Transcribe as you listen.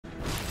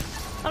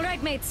All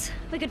right, mates.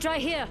 We could try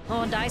here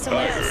or die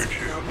somewhere else.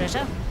 No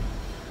pressure.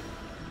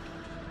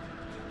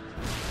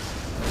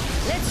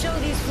 Let's show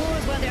these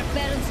fools why their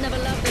parents never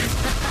loved them.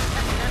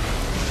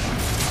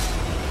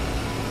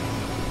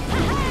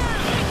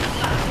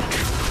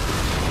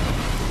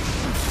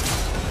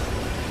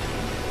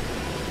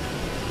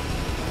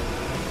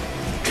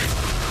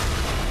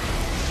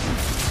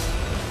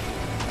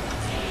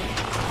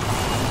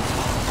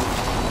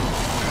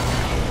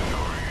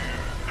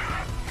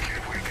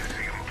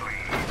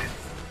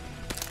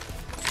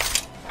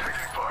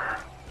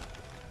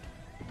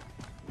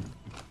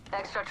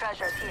 Extra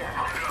treasures here.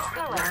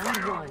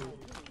 Round 1.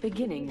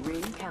 Beginning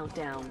ring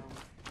countdown.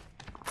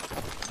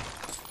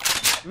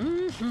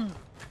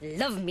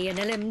 Love me an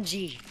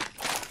LMG.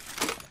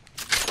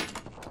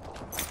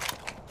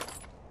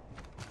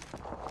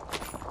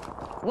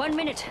 One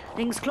minute.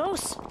 Things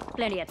close.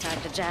 Plenty of time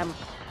to jam.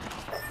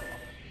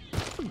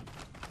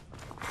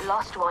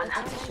 Lost one.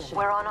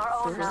 We're on our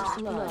own now. First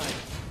blood.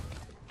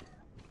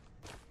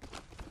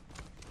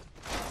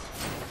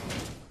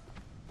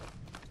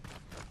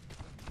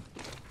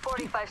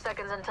 45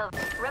 seconds until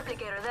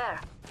replicator there.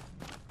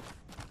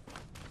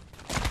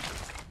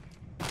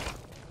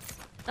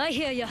 I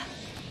hear ya.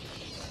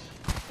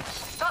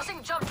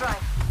 Tossing jump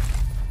drive.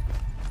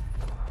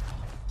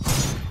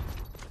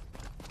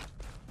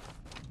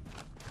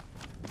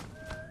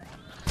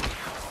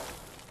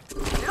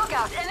 Look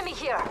out, enemy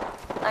here.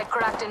 I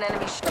cracked an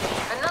enemy.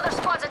 Another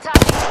squad's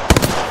attacking.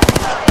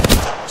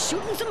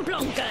 Shooting some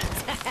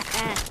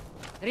blonkers.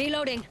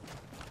 Reloading.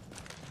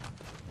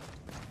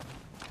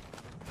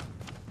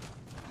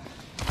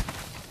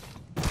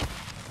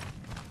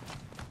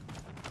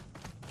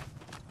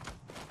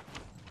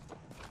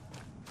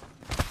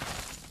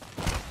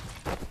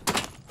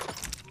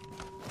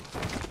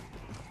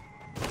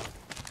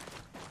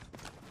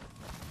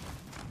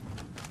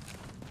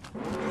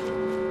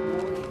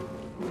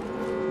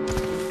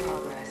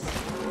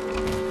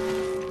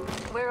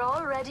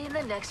 In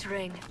the next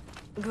ring.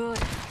 Good.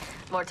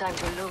 More time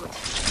to loot.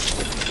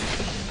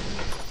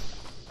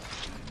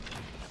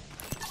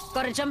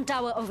 Got a jump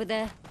tower over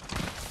there.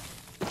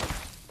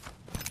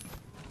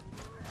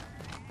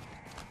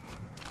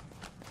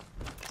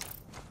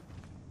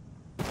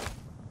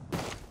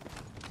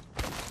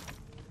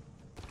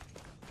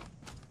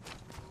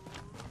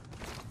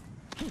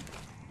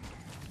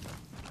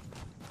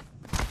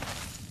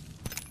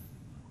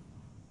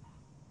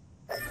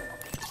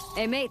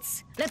 Hey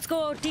mates, let's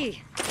go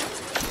OT.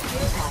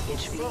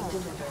 Package being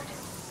delivered.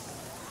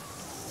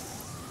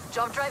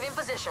 Jump drive in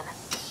position.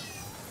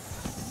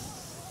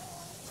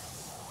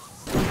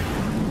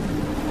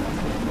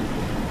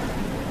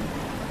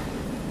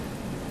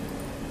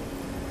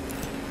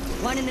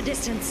 One in the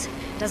distance.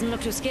 Doesn't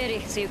look too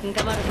scary, so you can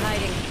come out of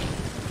hiding.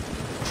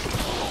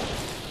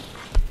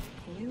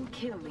 New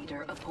kill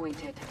leader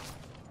appointed.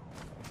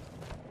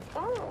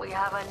 Ooh, we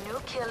have a new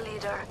kill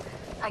leader.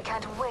 I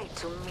can't wait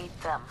to meet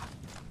them.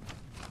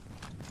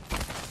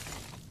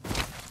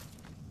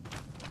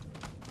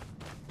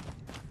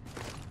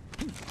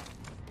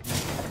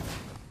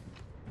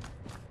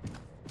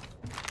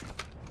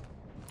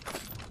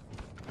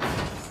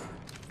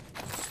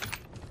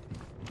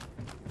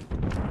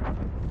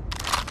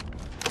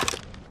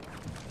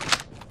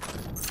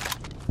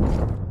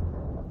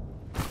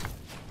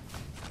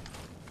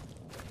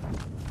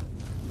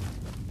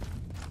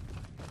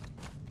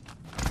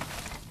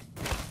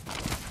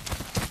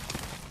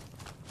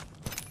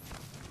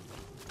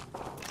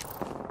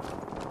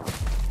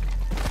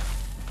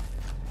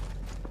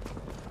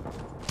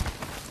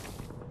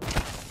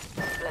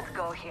 Let's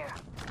go here.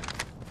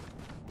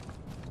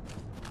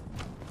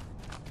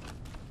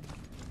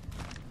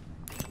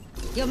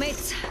 Your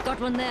mates, got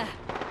one there.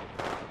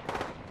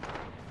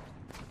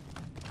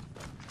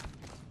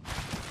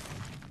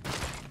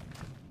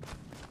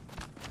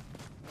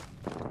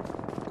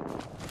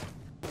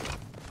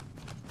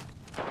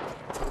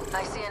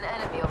 I see an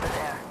enemy over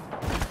there.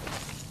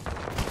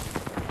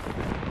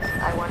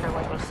 I wonder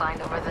what we'll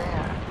find over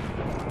there.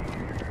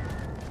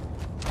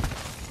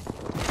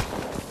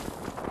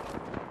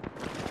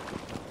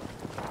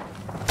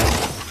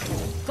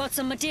 Got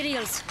some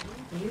materials.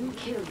 New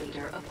kill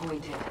leader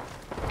appointed.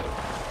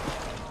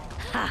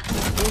 Ha!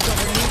 You got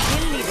a new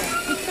kill leader.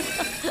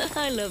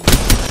 I love you.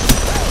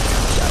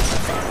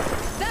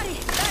 Barry!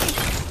 Barry!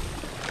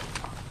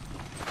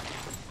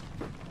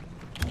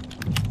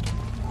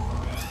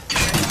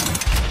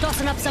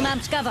 Tossing up some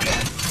amped cover.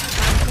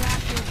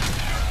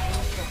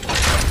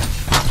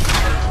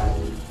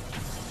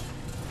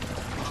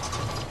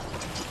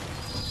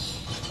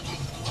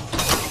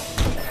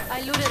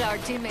 I looted our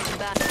teammates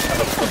back.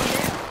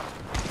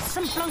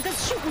 Some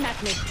flunkers shooting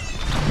at me.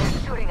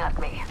 They're shooting at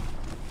me.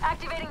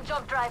 Activating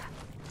jump drive.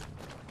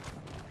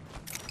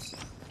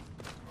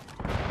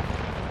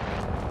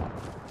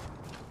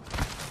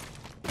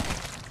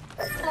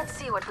 Let's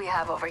see what we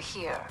have over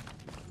here.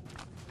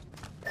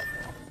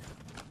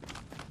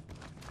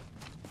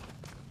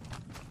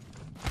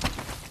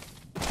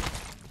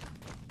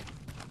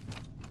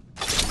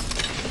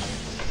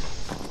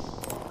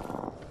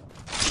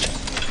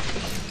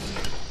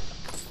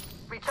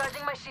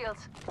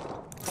 shields.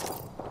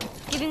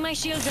 Giving my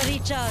shields a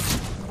recharge.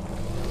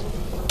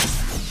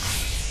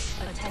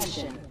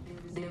 Attention.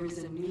 There is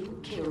a new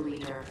kill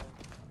leader.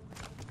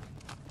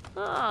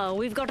 Oh,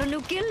 we've got a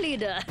new kill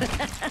leader.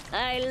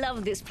 I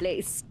love this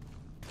place.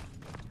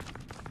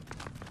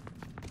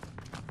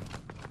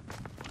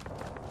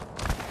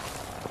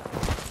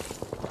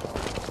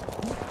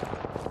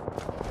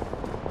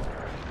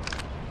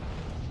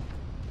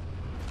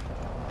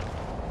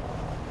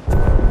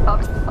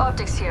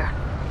 Optics here.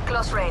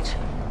 Close range.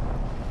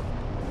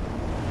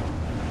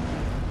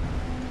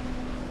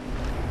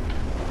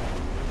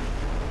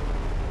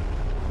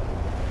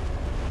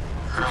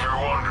 If you're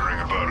wondering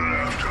about an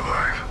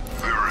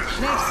afterlife, there is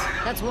Mates,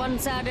 none. that's one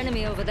sad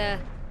enemy over there.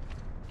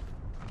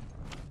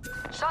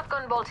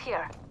 Shotgun bolt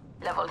here.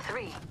 Level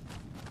 3.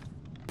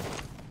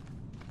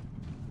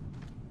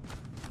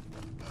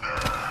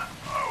 I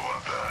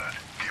want that.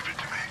 Give it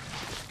to me.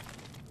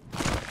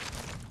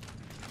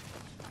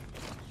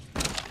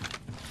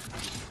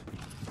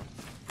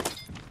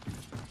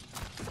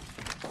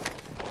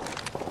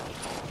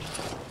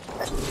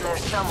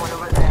 There's someone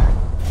over there.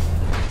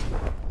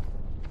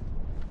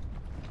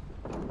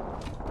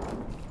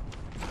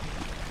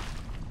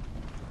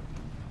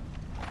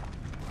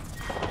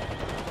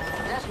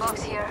 Dash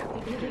box here.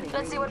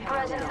 Let's see what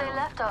presents they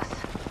left us.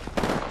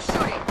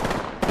 Shooting.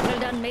 Well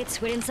done,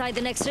 mates. We're inside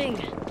the next ring.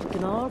 You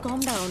can all calm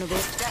down a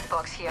bit. Death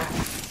box here.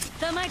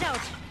 Thermite out.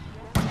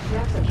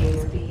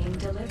 Replicator being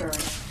delivered.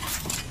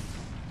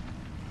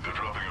 They're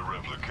dropping a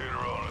replicator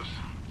on us.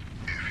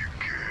 If you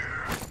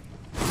care.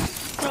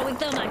 Throwing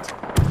thermite.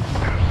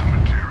 Have some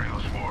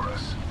materials for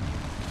us.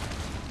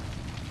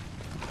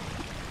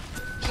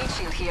 Heat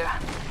shield here.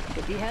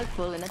 Could be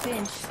helpful in a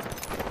pinch.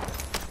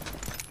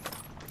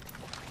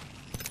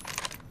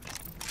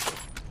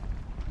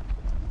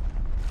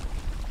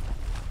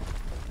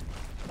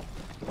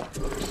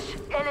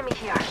 Enemy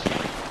here.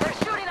 They're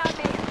shooting at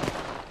me.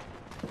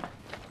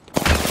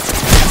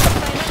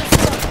 By another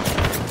squad.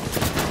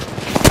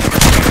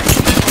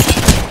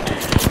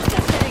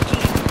 Pathetic.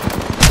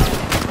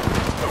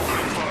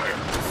 Opening fire.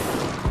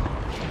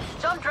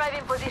 Jump drive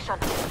in position. A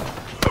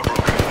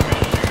broken enemy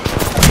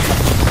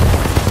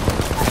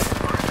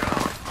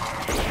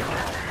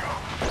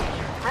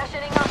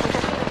Rationing up with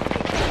a shield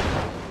pick.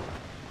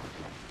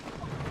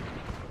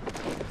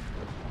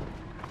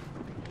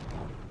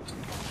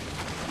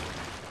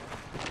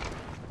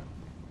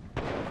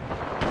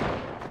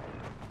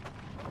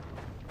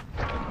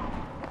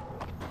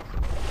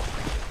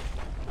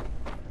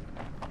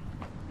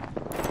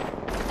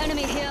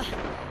 Enemy here.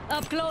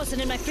 Up close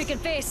and in my freaking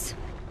face.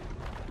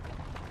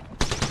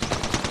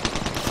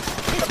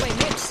 This way,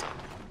 mates.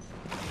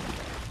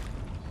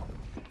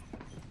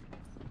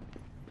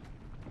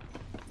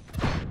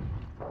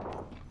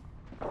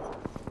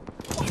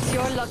 It's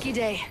your lucky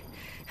day.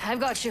 I've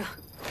got you.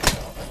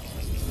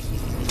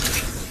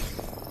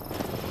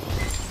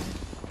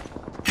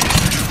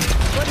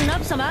 Putting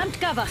up some amped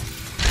cover.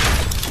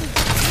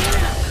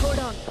 Hold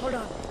on, hold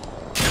on.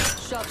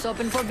 Shop's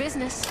open for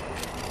business.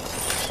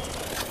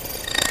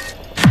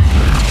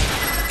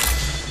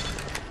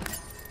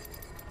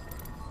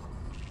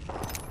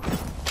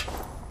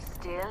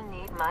 Still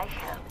need my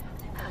help.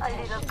 A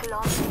little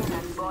clumsy in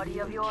that body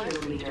of yours.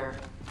 Kill leader.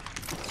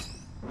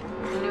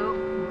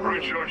 New.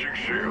 recharging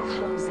shields.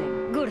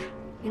 Closing. Good.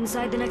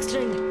 Inside the next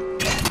ring.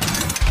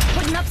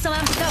 Putting up some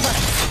amped cover.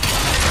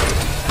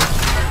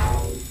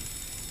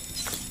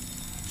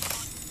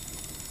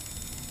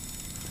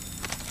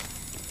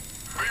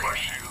 Be my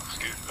shield,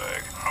 skin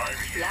bag. I'm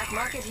here. Black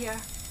market here.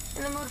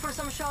 In the mood for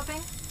some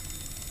shopping?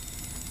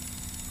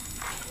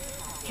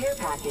 Care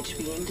package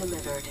being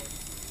delivered.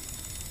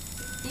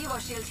 Evo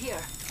shield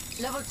here.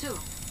 Level 2.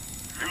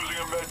 Using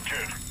a med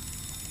kit.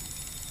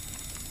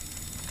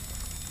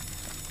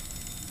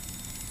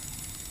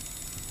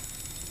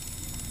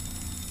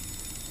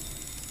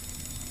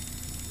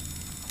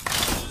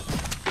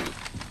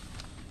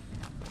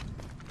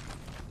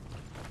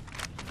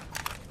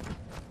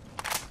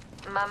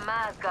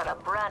 Mama's got a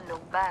brand new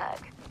bag.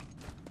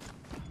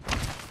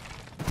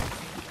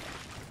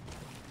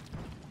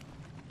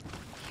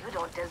 You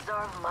don't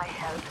deserve my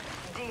help,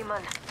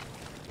 demon.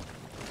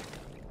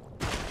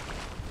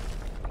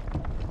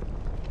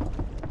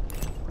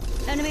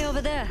 Enemy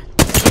over there.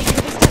 Taking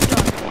to be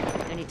stepped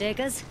on. Any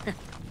takers?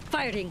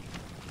 Firing.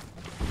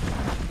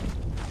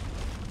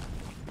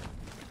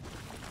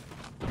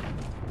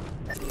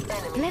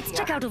 Enemy Let's here.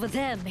 check out over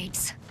there,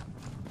 mates.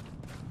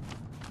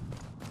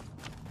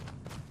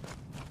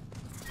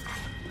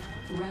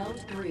 Round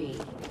 3.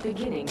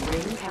 Beginning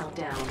ring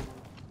countdown.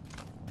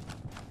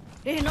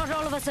 Hey, not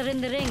all of us are in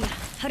the ring.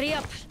 Hurry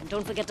up, and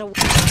don't forget to...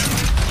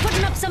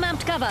 Putting up some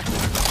amped cover.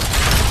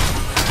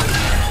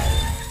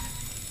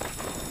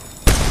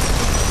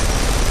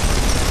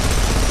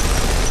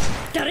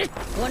 Got it.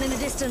 One in the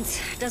distance.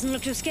 Doesn't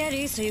look too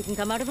scary, so you can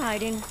come out of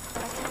hiding. It's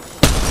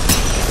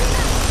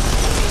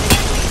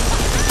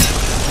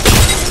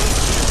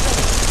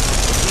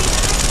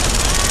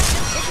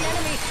an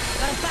enemy.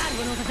 Got a bad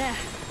one over there.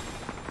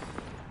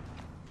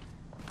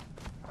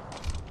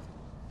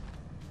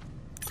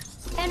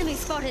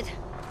 Enemy spotted.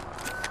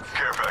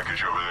 Care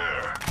package over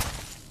there.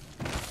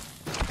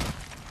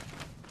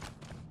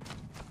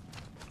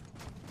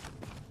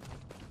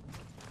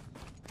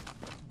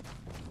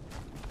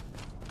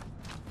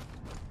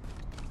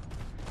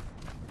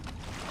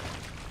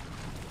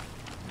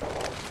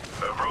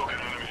 A broken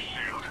enemy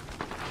shield.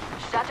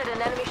 Shattered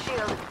an enemy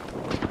shield.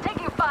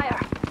 Taking fire.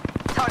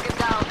 Target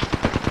down.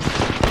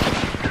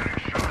 Getting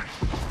shot.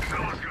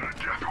 Someone's got a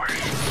death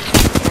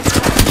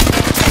wish.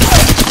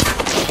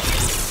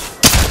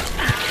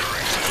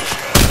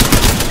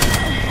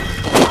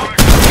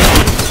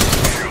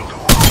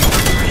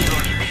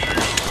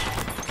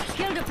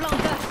 Killed a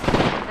plonker.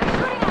 They're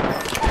shooting at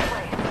us. That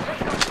way.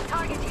 Let's go to the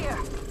target here.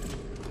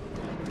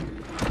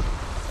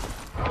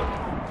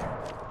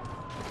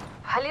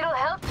 A little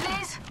help,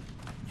 please?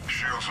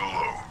 Shields are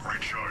low.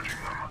 Recharging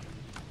them.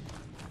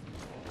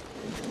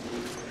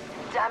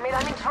 Damn it,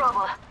 I'm in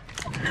trouble.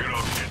 You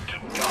don't get to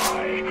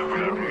die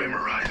without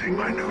memorizing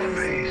my new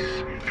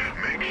face.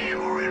 Make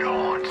sure it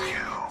haunts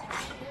you.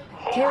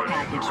 Care Already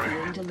in the package ring.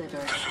 being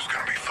delivered. This is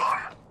gonna be fun.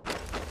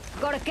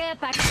 Got a care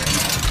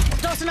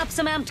package. Tossing up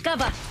some amped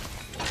cover.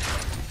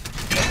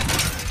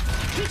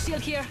 Heat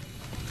shield here.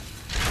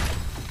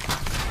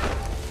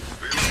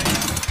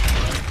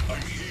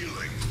 I'm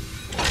healing.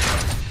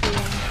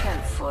 Being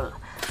helpful.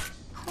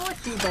 What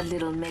did that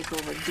little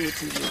makeover do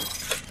to you?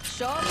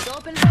 Shop's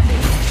open ready.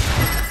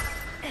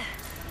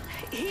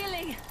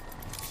 Healing.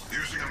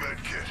 Using a med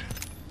kit.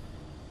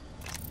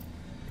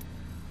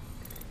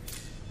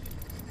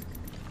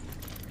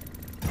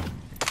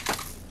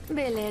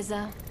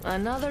 Beleza.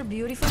 Another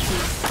beautiful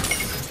piece.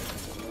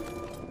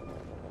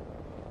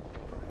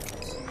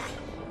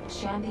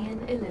 Champion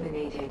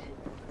eliminated.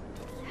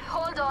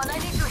 Hold on, I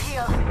need to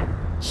heal.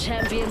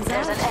 Champions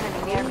There's out. an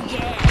enemy near me.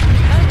 Yeah.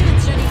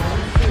 Argument's ready.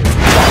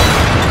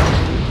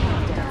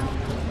 Down.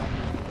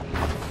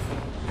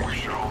 We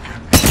should all get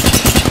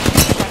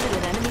Shattered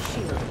an enemy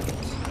shield.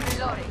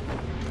 Reloading.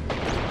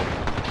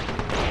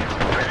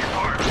 taking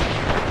fire.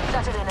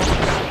 Shattered an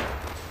enemy shield.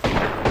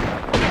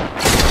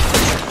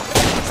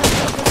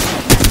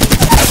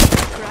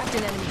 Cracked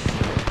an enemy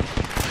shield.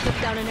 Took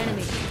down an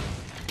enemy.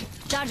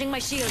 Charging my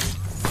shield.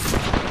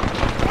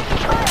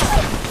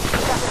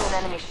 Shattered an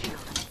enemy shield.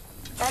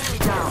 Enemy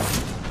down.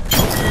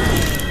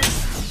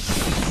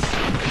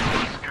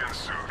 Skin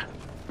suit.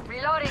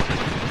 Reloading.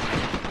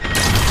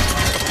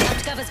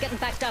 Amped cover's getting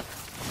packed up.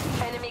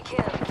 Enemy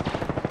killed.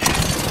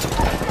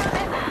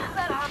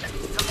 That hurt.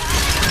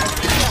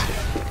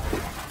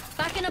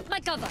 Backing up my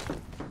cover.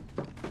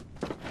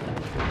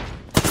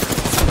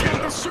 Some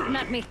plonker's shooting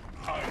at me.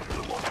 I'm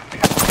the one.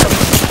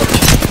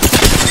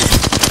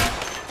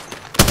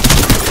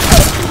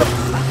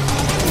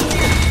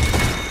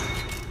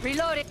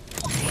 Reloading.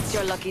 It's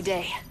your lucky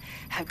day.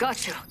 I've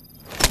got you.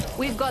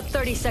 We've got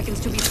 30 seconds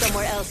to be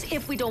somewhere else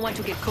if we don't want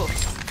to get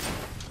cooked.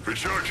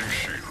 Recharging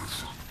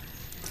shields.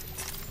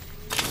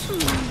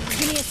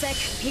 Give me a sec.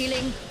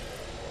 Healing.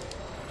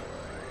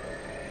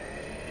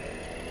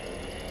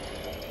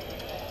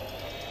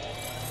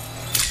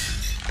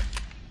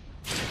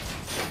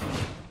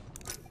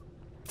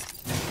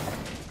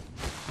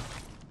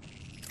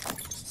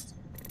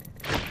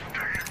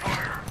 Taking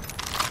fire.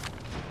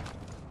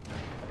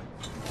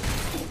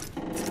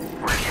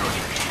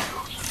 Recharging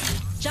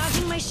shields.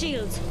 Charging my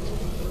shields.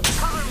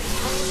 Cover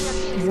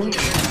me. Warning.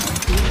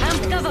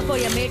 Amped cover for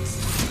you, mates.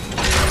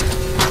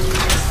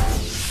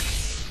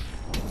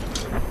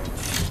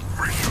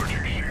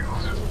 Recharging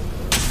shields.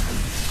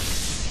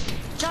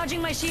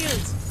 Charging my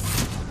shields.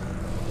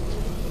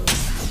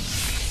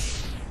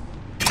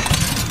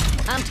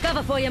 Amped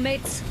cover for you,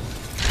 mates.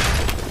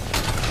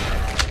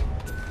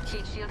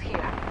 Heat shield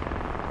here.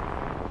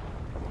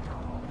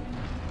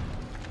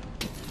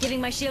 Giving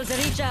my shields a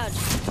recharge.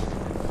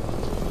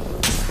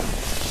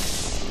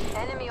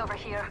 Enemy over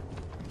here.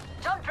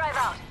 Don't drive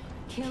out.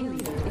 Kill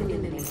leader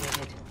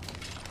eliminated.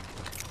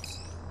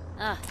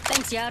 Ah,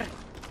 thanks, Yar.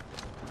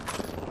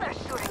 They're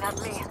shooting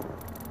at me.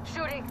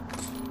 Shooting.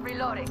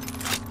 Reloading.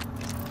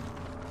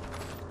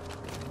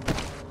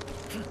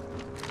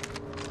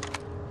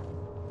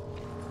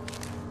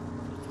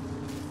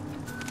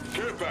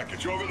 Care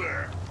package over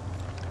there.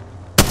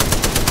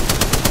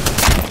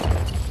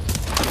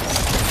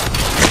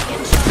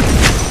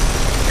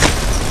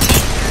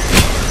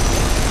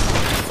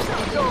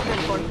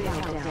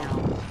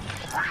 Down.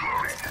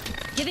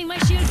 Giving my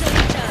shields a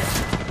recharge.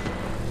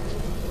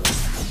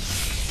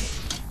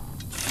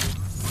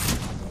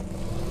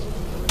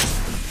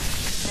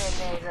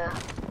 Beleza.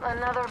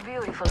 Another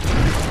beautiful.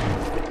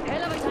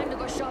 Hell of a time to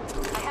go shop.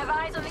 I have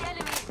eyes on the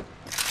enemy.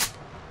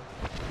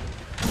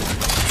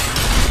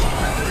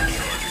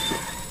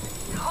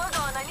 Hold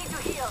on, I need to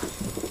heal.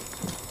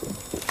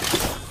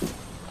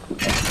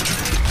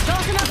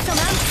 Tossing up some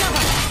amped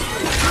cover.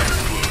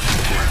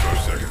 45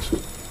 seconds.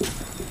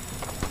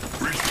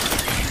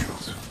 Recharging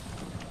shields.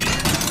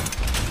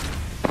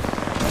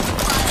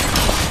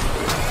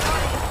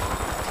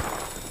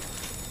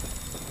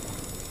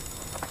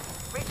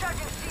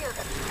 Recharging shield.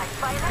 I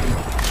spy an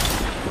enemy.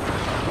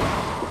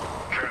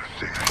 Can't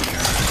see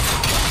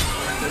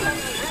it.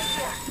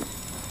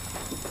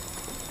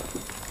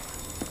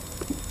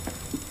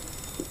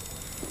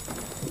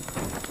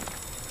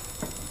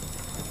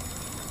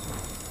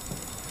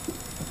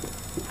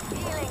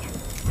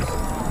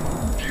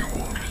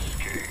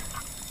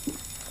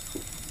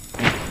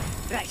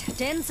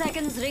 10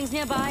 seconds, rings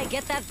nearby.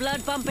 Get that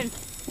blood pumping.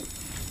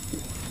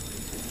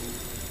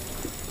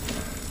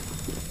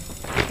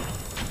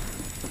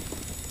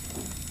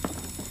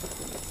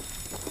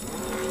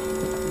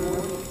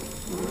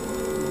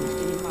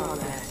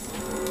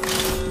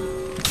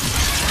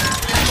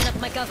 Backing up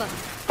my cover.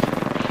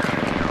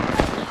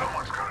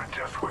 Someone's got a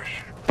death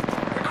wish.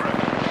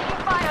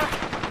 Taking fire.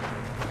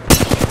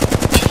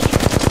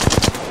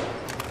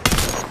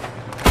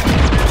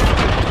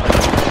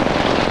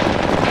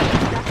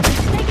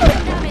 Taking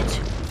some damage.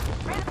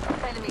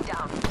 Enemy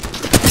down.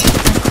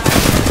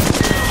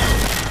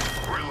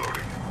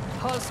 Reloading.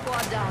 Whole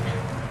squad down.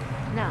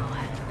 Now,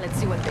 let's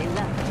see what they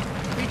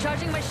left.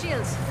 Recharging my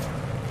shields.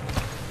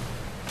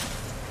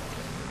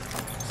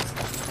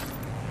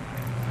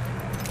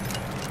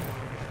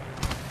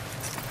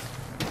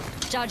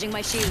 Charging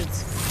my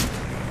shields.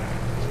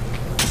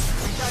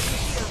 Recharging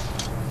shield.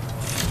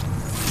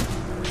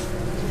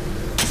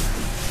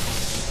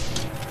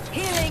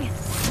 Healing.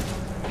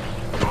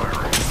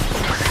 Firing.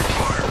 Taking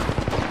fire.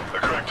 The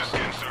cracked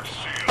skin suit's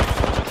sealed.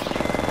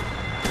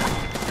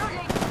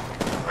 Shooting.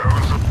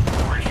 Heavens up.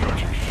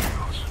 Recharging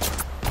shields.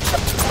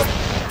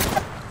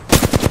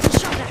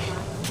 Shot at.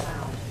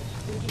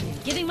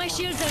 Giving my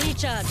shields a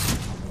recharge.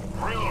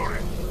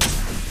 Reloading.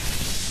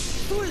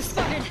 Fool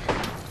spotted.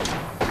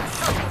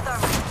 Shooting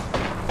thermal.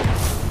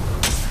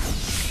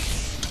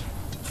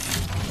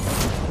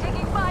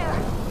 Taking fire.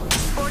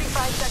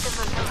 45 seconds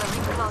until the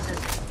ring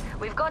closes.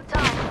 We've got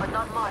time, but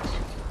not much.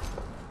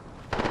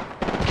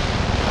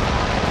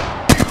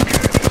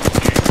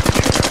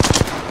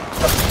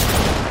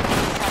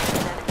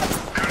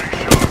 Getting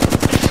shot.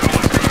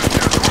 Someone's got a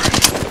death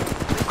wish.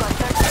 We've got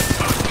 30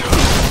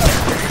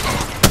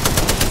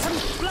 Some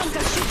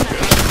blunker shooting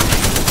at me.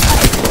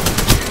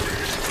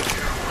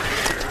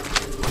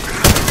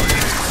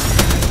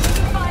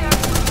 fire.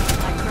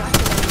 I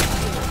cracked it.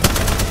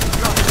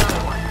 Drop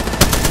another one.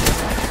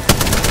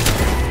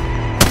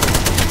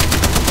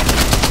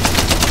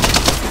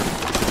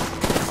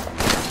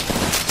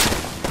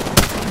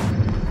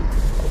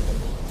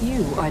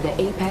 You are the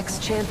Apex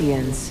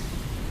Champions.